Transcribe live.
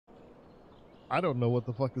I don't know what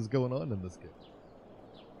the fuck is going on in this game.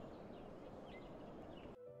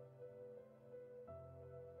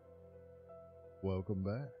 Welcome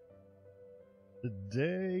back.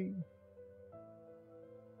 Today,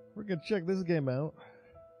 we're gonna check this game out.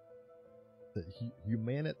 The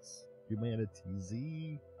HumanitZ,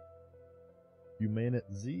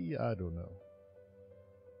 I don't know.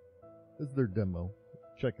 This is their demo.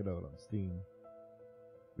 Check it out on Steam.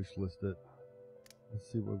 Wishlist it. Let's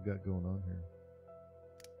see what we've got going on here.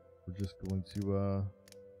 We're just going to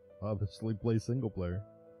obviously play single player.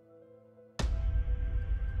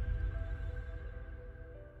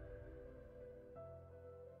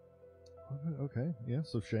 Okay, yeah,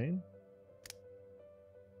 so Shane.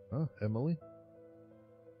 Emily.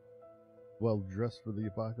 Well dressed for the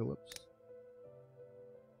apocalypse.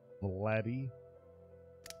 Laddie.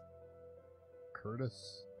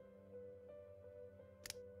 Curtis.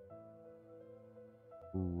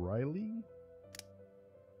 Riley.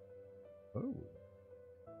 Oh.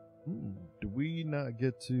 Do we not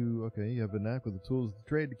get to... Okay, you have a knack with the tools of the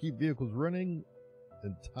trade to keep vehicles running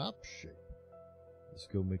in top shape. This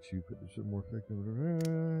skill makes you fit the ship more effective.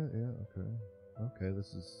 Yeah, okay. Okay,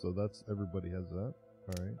 this is... So that's... Everybody has that.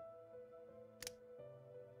 Alright.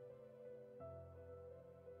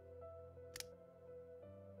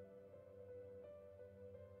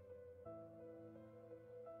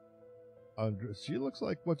 She looks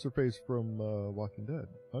like what's her face from Walking Dead.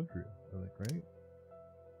 Andrea, I think, right?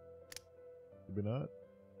 Maybe not.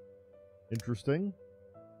 Interesting.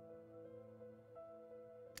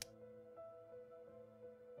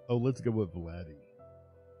 Oh, let's go with Vladdy.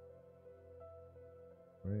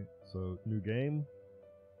 Right, so new game.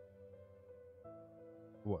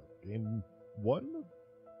 What? Game 1?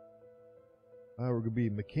 We're gonna be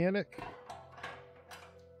mechanic.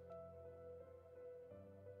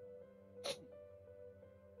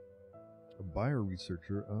 A buyer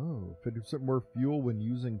researcher. Oh, 50% more fuel when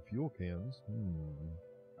using fuel cans.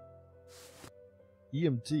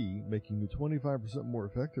 EMT, making you 25% more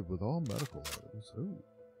effective with all medical items. Ooh.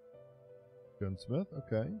 Gunsmith,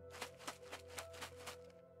 okay.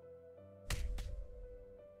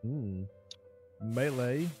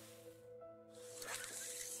 Melee.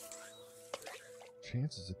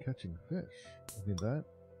 Chances of catching fish. I mean that.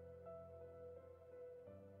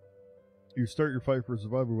 You start your fight for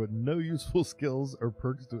survival with no useful skills or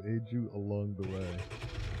perks to aid you along the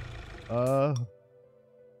way.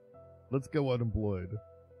 Let's go unemployed.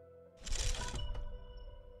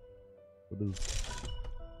 What is...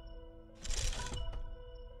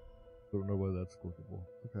 Don't know why that's clickable.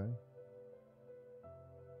 Okay.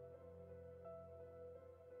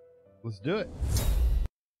 Let's do it.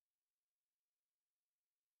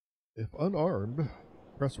 If unarmed,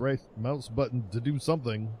 press right mouse button to do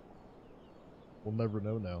something. We'll never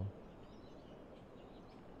know now.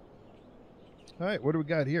 Alright, what do we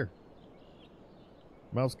got here?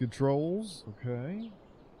 Mouse controls. Okay.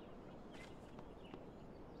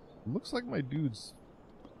 Looks like my dude's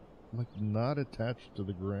like not attached to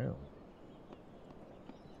the ground.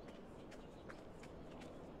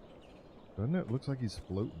 Doesn't it? Looks like he's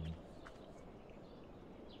floating.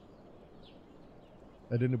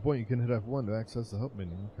 At any point you can hit F1 to access the help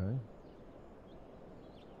menu. Okay.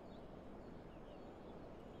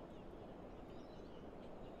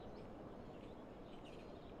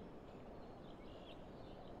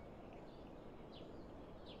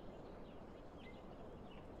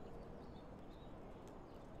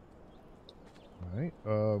 Alright,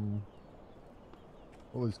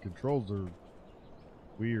 all these controls are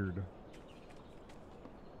weird.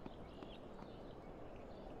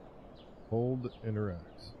 Hold,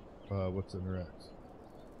 interact. What's interact?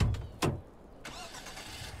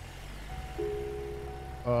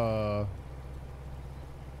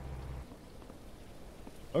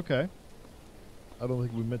 Okay. I don't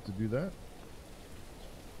think we meant to do that.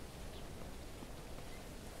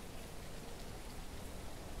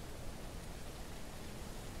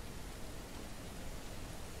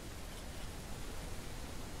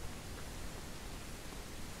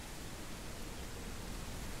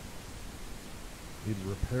 Need a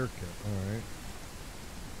repair kit. Alright.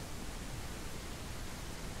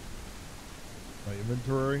 My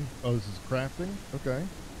inventory. Oh, this is crafting? Okay.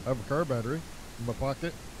 I have a car battery in my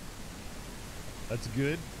pocket. That's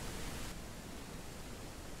good.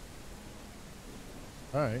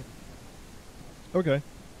 Alright. Okay.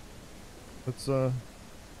 Let's see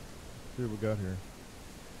what we got here.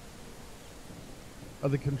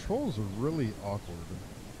 The controls are really awkward.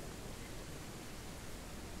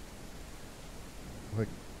 Like,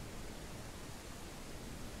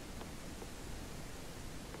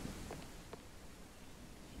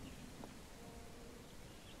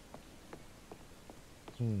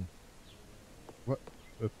 Hmm. What?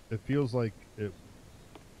 It feels like it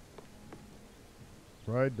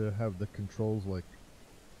tried to have the controls like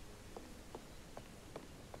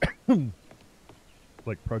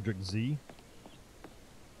like Project Z.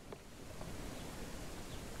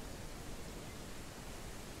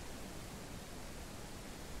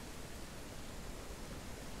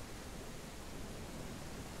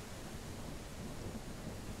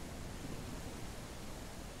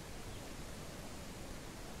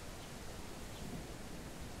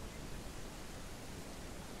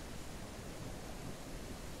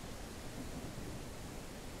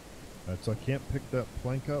 Alright, so I can't pick that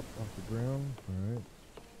plank up off the ground. Alright.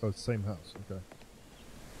 Oh, it's the same house. Okay.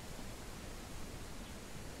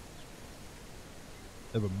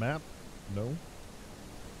 Have a map? No.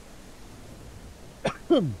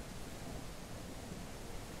 Can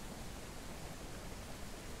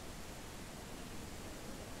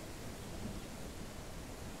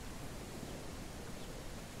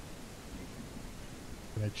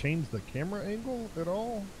I change the camera angle at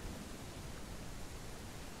all?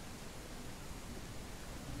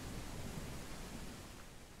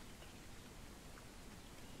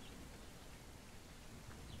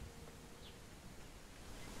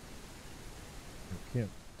 I can't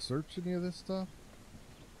search any of this stuff?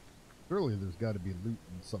 Surely there's got to be loot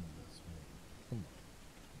in some of this. Man. Come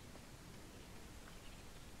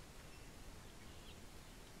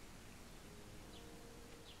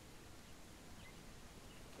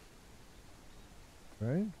on.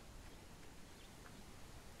 Right?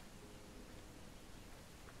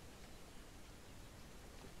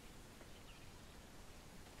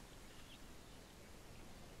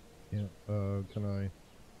 Yeah, can I?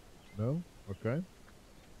 No? Okay.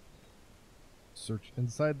 Search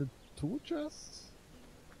inside the tool chests?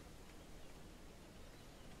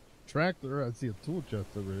 Tractor, I see a tool chest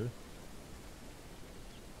over here.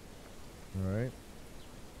 Alright.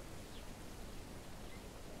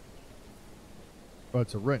 Oh,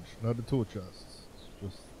 it's a wrench, not a tool chest. It's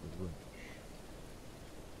just the wrench.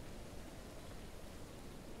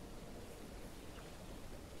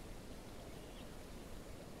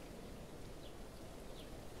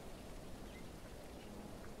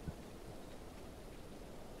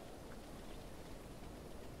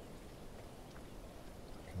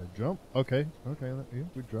 Can I jump? Okay, okay, yeah,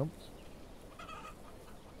 we jumped.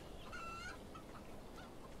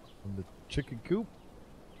 From the chicken coop.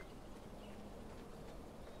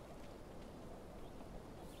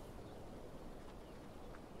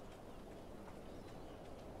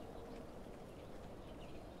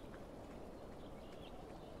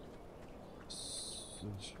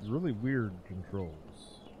 It's really weird controls.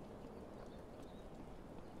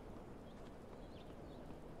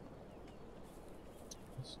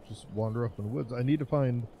 Let's just wander up in the woods. I need to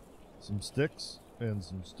find some sticks and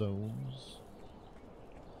some stones.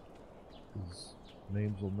 These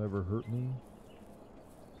names will never hurt me.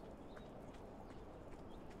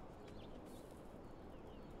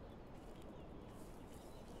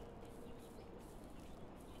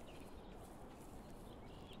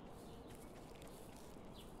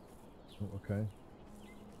 Oh, okay.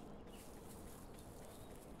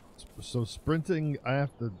 So sprinting, I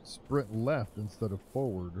have to sprint left instead of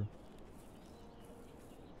forward.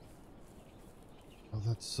 Oh,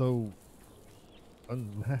 that's so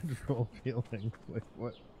unnatural feeling. Like,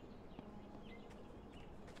 what?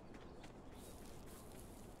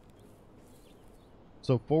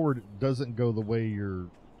 So forward doesn't go the way you're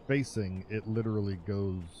facing. It literally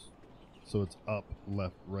goes, so it's up,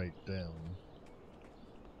 left, right, down,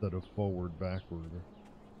 instead of forward, backward.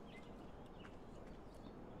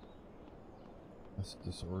 That's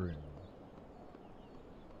disorienting.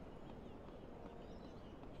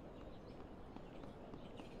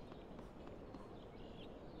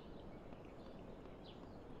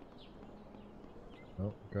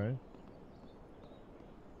 Oh, okay.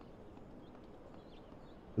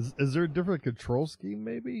 Is there a different control scheme,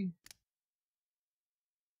 maybe?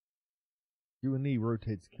 U&E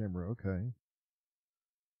rotates camera, okay.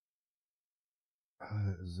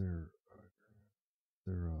 Is there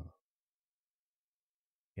a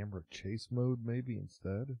camera chase mode, maybe,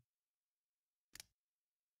 instead?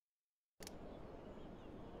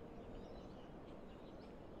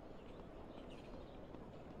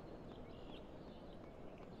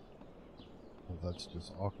 Oh, that's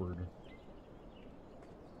just awkward.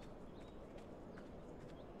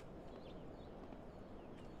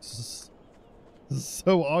 This is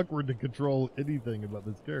so awkward to control anything about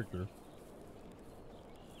this character.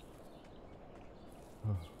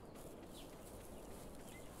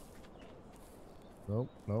 Nope,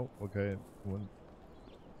 nope, okay.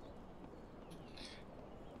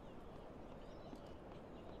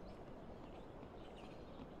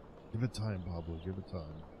 Give it time, Pablo. Give it time.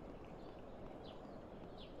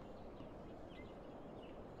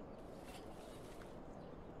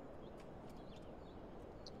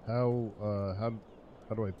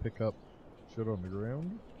 How do I pick up shit on the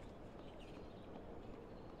ground?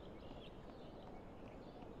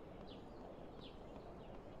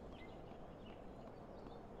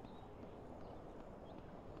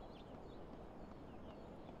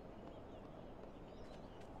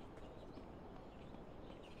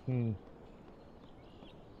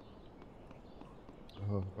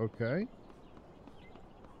 Oh, okay.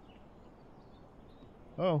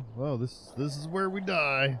 Oh, well, this is where we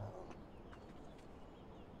die.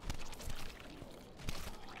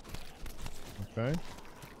 Okay.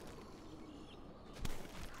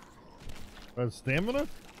 I have stamina?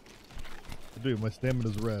 Dude, my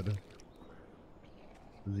stamina's red.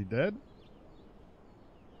 Is he dead?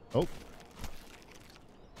 Oh.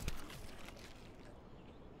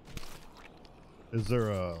 Is there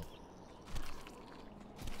a...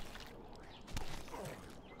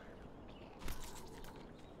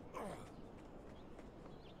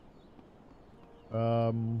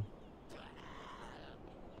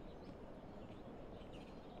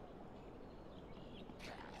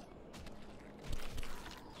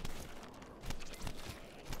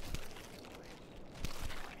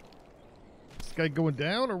 This guy going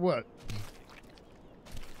down or what?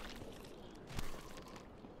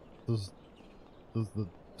 Does the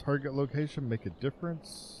target location make a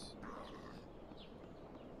difference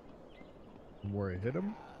from where I hit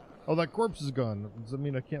him? Oh, that corpse is gone. Does that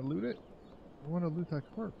mean I can't loot it? I want to loot that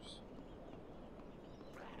corpse.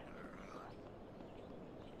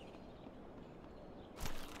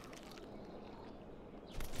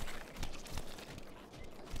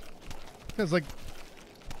 This guy's like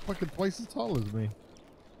fucking twice as tall as me.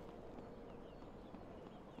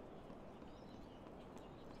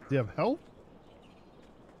 Do you have health?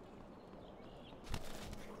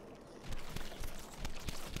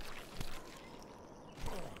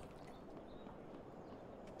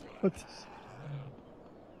 What?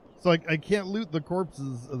 So I can't loot the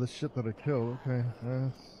corpses of the shit that I killed. Okay,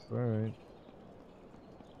 alright.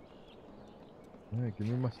 Alright, give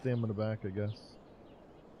me my stamina back, I guess.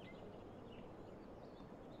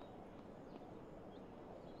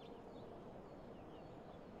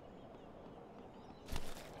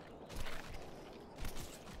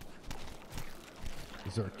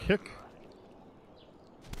 Is there a kick?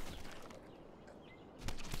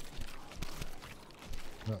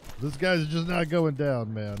 No, this guy's just not going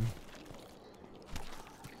down, man.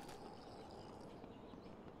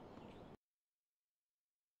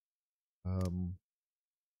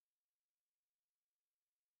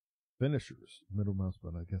 Finishers. Middle mouse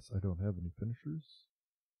button. I guess I don't have any finishers.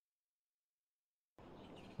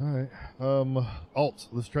 Alright. Alt.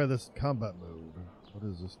 Let's try this combat mode. What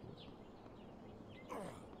is this thing?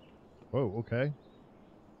 Whoa, okay.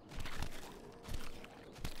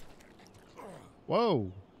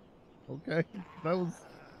 Whoa. Okay. That was...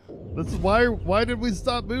 This is why did we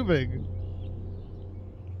stop moving?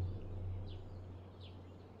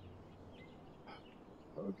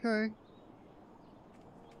 Okay.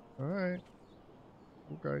 Alright.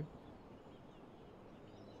 Okay.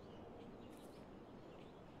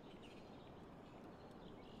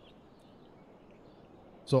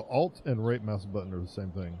 So Alt and right mouse button are the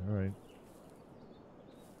same thing. Alright.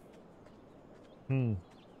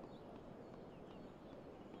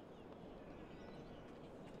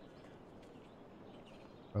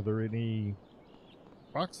 Are there any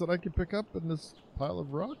rocks that I can pick up in this pile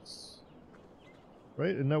of rocks?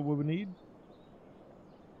 Right? Isn't that what we need?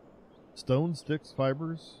 Stone, sticks,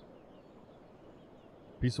 fibers.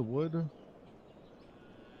 Piece of wood.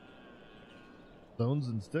 Stones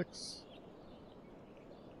and sticks.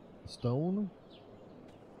 Stone.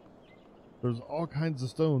 There's all kinds of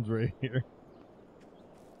stones right here.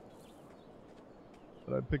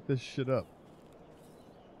 But I pick this shit up.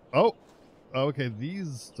 Oh! Okay,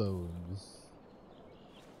 these stones.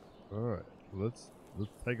 Alright, let's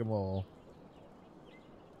take them all.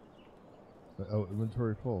 Oh,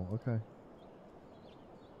 inventory full. Okay.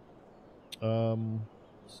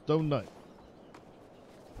 Stone knife.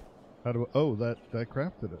 How do I, oh, that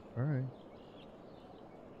crafted it. All right.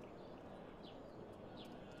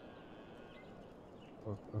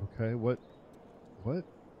 Okay, what?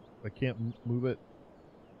 I can't move it.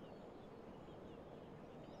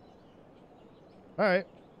 All right.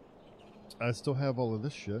 I still have all of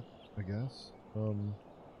this shit, I guess.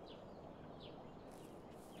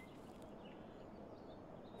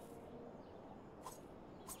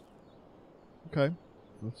 Okay.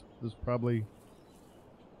 This probably...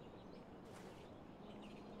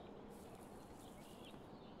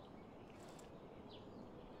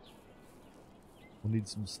 I need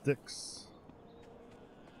some sticks.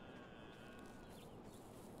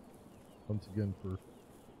 Once again, for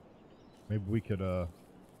maybe we could,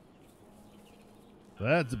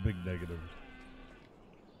 that's a big negative.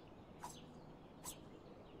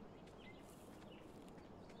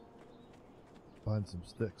 Find some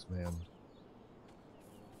sticks, man.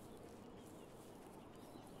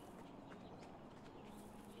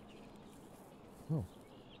 Oh.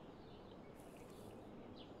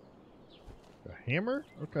 A hammer?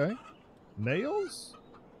 Okay. Nails?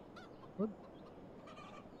 What?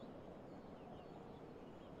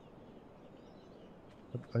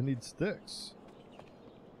 I need sticks.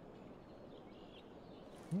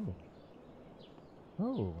 Oh.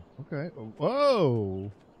 Oh, okay.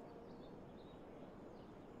 Whoa!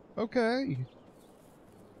 Okay.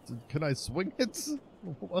 Can I swing it?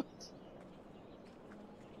 What?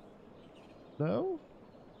 No?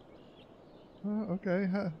 Okay.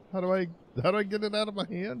 How do I get it out of my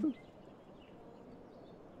hand?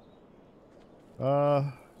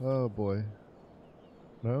 Oh boy.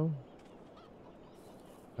 No?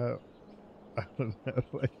 I don't know how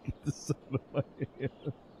do I get this out of my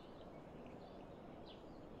hand.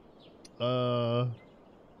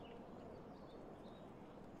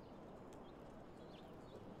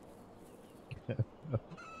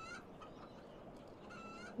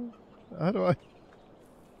 How do I?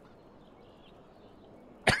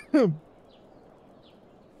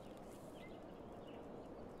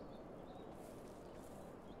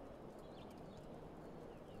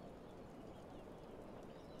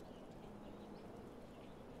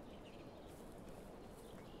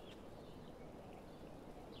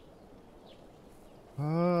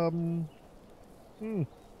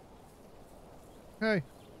 Okay.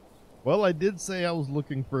 Well, I did say I was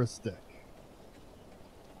looking for a stick.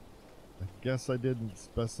 I guess I didn't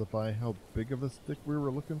specify how big of a stick we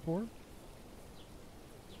were looking for.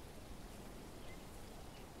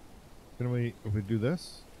 Can we, if we do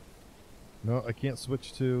this? No, I can't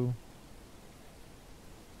switch to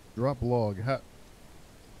drop log. How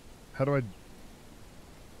do I?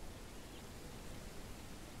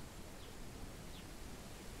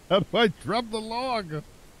 How do I drop the log?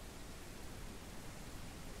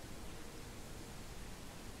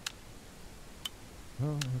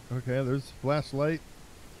 Oh, okay, there's flashlight.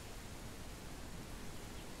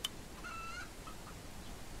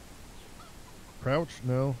 Crouch,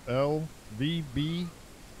 no. L, V, B,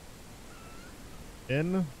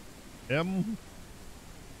 N, M.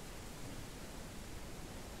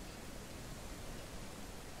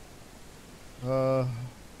 Oh.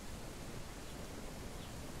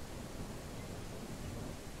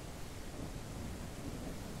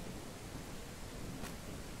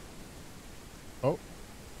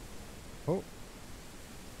 Oh.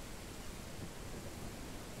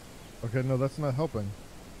 Okay, no, that's not helping.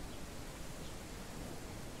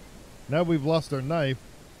 Now we've lost our knife.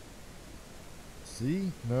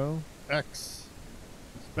 C? No. X.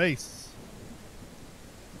 Space.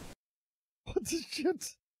 What the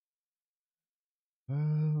shit?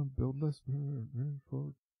 Build less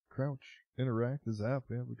for crouch. Interact is app.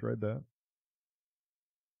 Yeah, we tried that.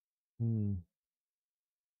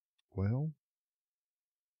 Well.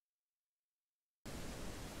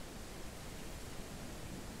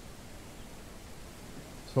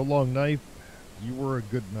 So long, knife. You were a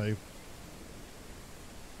good knife.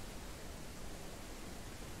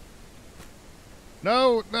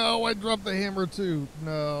 No, no, I dropped the hammer too.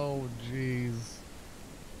 No, jeez.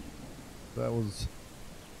 That was...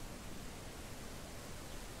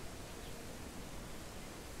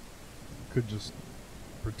 Could just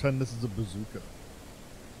pretend this is a bazooka.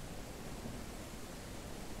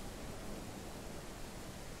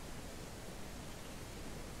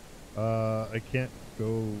 I can't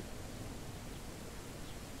go...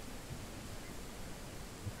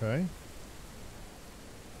 Okay.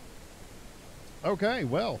 Okay,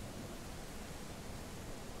 well.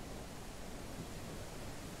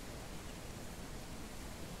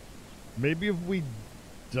 Maybe if we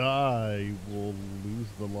die, we'll lose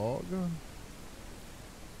the log?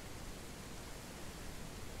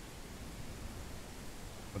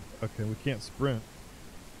 Okay, we can't sprint.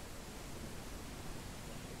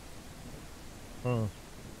 Huh.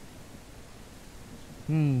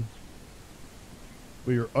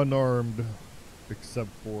 We are unarmed, except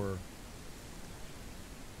for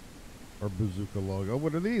our bazooka log. Oh,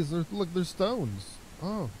 what are these? Look, there's stones.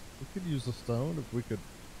 Oh, we could use a stone if we could.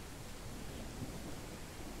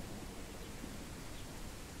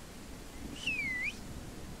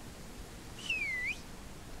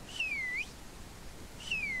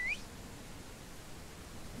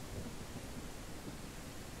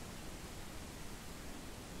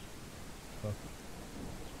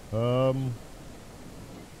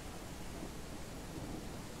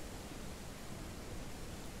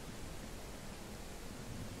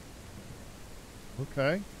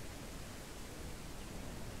 Okay.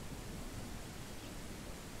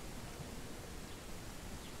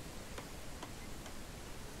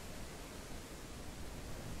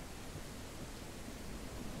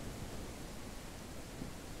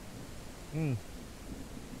 Hmm.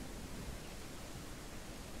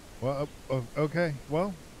 Well, okay.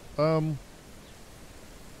 Well, hmm.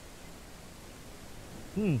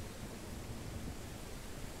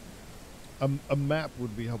 A map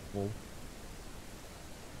would be helpful.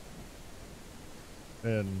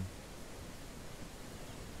 And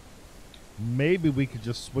maybe we could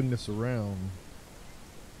just swing this around.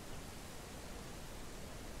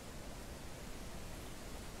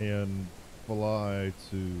 And fly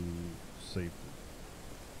to safety.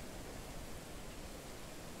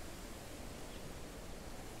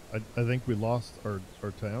 I think we lost our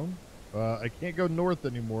town. I can't go north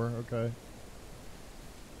anymore. Okay.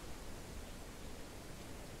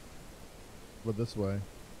 But this way.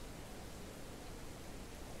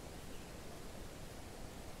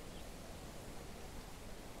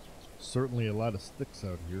 Certainly a lot of sticks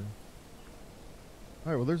out here.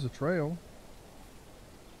 Alright, well there's a trail.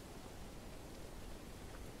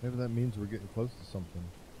 Maybe that means we're getting close to something.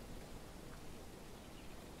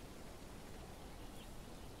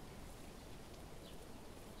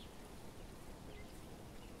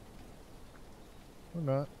 Or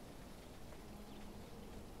not.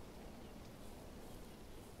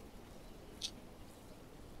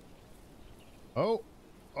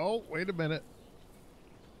 Oh, wait a minute.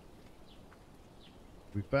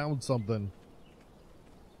 We found something.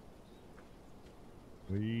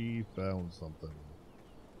 We found something.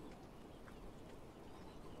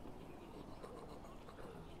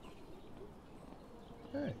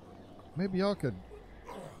 Hey, maybe y'all could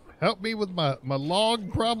help me with my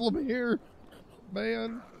log problem here,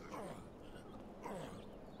 man.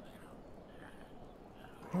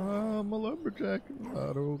 I'm a lumberjack and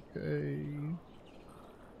not okay.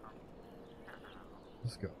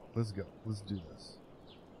 Let's go. Let's go. Let's do this.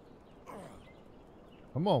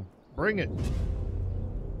 Come on. Bring it.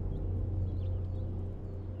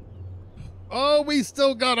 Oh, we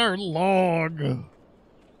still got our log.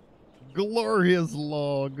 Glorious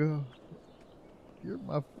log. You're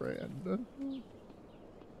my friend.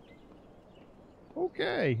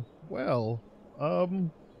 Okay. Well,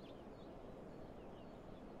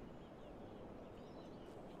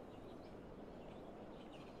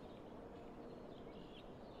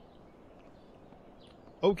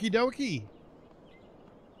 okie dokie.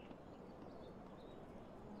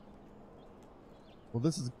 Well,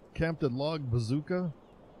 this is Captain Log Bazooka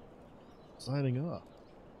signing off.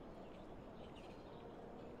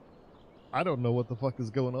 I don't know what the fuck is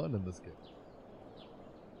going on in this game.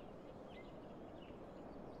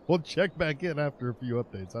 We'll check back in after a few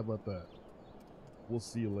updates. How about that? We'll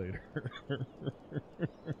see you later.